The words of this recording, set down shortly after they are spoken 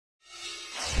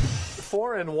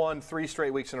4-1 3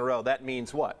 straight weeks in a row. That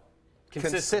means what?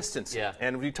 Consistency. Yeah.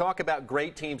 And we talk about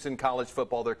great teams in college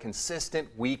football. They're consistent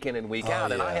week in and week out.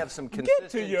 Yeah. And I have some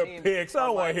consistent Get to your teams picks. I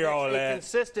don't want to hear all A that.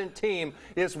 consistent team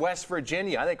is West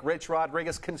Virginia. I think Rich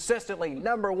Rodriguez consistently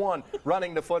 #1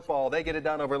 running the football. They get it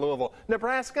done over Louisville.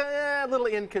 Nebraska, a little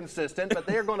inconsistent, but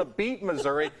they're going to beat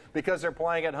Missouri because they're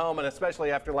playing at home, and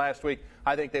especially after last week,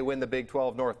 I think they win the Big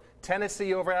 12 North.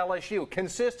 Tennessee over LSU.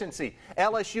 Consistency.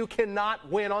 LSU cannot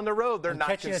win on the road. They're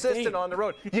not consistent on the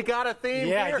road. You got a theme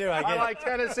Yeah, here? I do. I like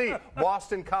Tennessee.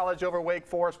 Boston College over Wake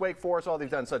Forest. Wake Forest, they've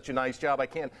done such a nice job.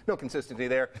 No consistency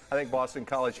there. I think Boston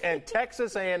College. And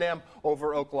Texas A&M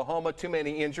over Oklahoma. Too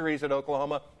many injuries at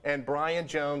Oklahoma. And Brian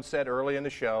Jones said early in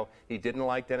the show he didn't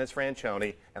like Dennis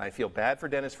Franchione, and I feel bad for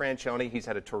Dennis Franchione. He's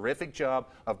had a terrific job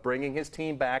of bringing his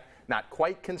team back. Not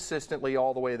quite consistently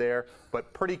all the way there,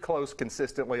 but pretty close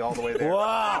consistently all the way there.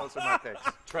 Wow. Those are my picks.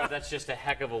 Trev, that's just a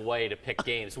heck of a way to pick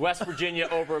games. West Virginia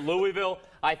over Louisville,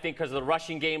 I think because of the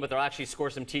rushing game, but they'll actually score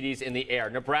some TDs in the air.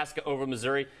 Nebraska over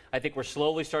Missouri, I think we're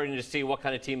slowly starting to see what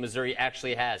kind of team Missouri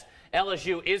actually has.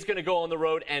 LSU is going to go on the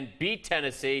road and beat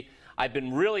Tennessee. I've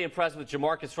been really impressed with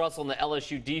Jamarcus Russell and the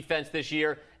LSU defense this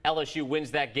year. LSU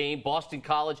wins that game. Boston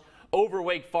College over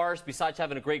Wake Forest, besides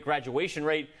having a great graduation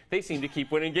rate, they seem to keep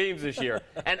winning games this year.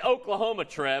 And Oklahoma,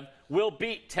 Trev, will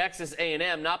beat Texas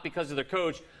A&M, not because of their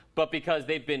coach, but because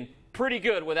they've been pretty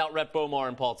good without Rhett Bomar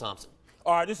and Paul Thompson.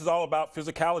 All right, this is all about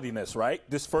physicalityness, right?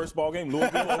 This first ball game,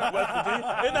 Louisville over West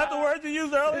Virginia. Isn't that the word you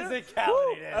used earlier?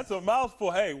 Physicality. That's a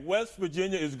mouthful. Hey, West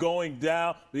Virginia is going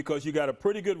down because you got a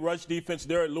pretty good rush defense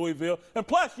there at Louisville. And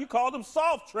plus, you called them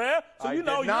soft, Trev. So you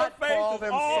know your face is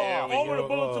all over the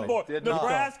bulletin board.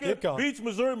 Nebraska beats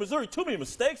Missouri. Missouri, too many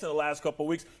mistakes in the last couple of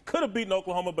weeks. Could have beaten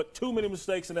Oklahoma, but too many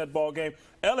mistakes in that ball game.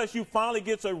 LSU finally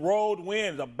gets a road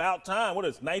win. It's about time. What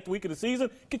is it, 9th week of the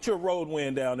season? Get your road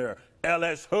win down there.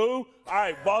 LS who? All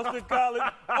right, Boston College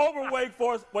over Wake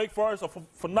Forest. Wake Forest, a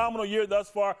phenomenal year thus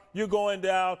far. You're going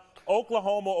down.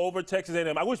 Oklahoma over Texas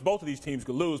A&M. I wish both of these teams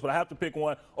could lose, but I have to pick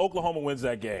one. Oklahoma wins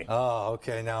that game. Oh,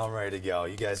 okay. Now I'm ready to go.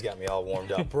 You guys got me all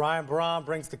warmed up. Brian Braun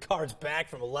brings the Cards back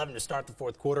from 11 to start the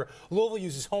fourth quarter. Louisville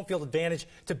uses home field advantage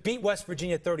to beat West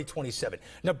Virginia 30-27.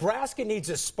 Nebraska needs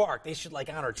a spark. They should,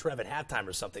 honor Trev at halftime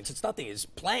or something. Since nothing is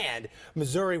planned,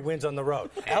 Missouri wins on the road.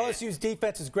 LSU's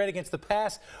defense is great against the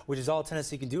pass, which is all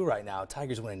Tennessee can do right now.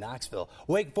 Tigers win in Knoxville.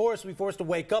 Wake Forest will be forced to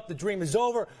wake up. The dream is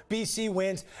over. BC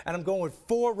wins, and I'm going with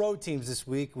 4 road teams this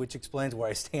week, which explains where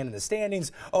I stand in the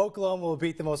standings. Oklahoma will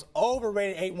beat the most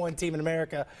overrated 8-1 team in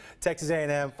America. Texas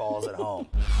A&M falls at home.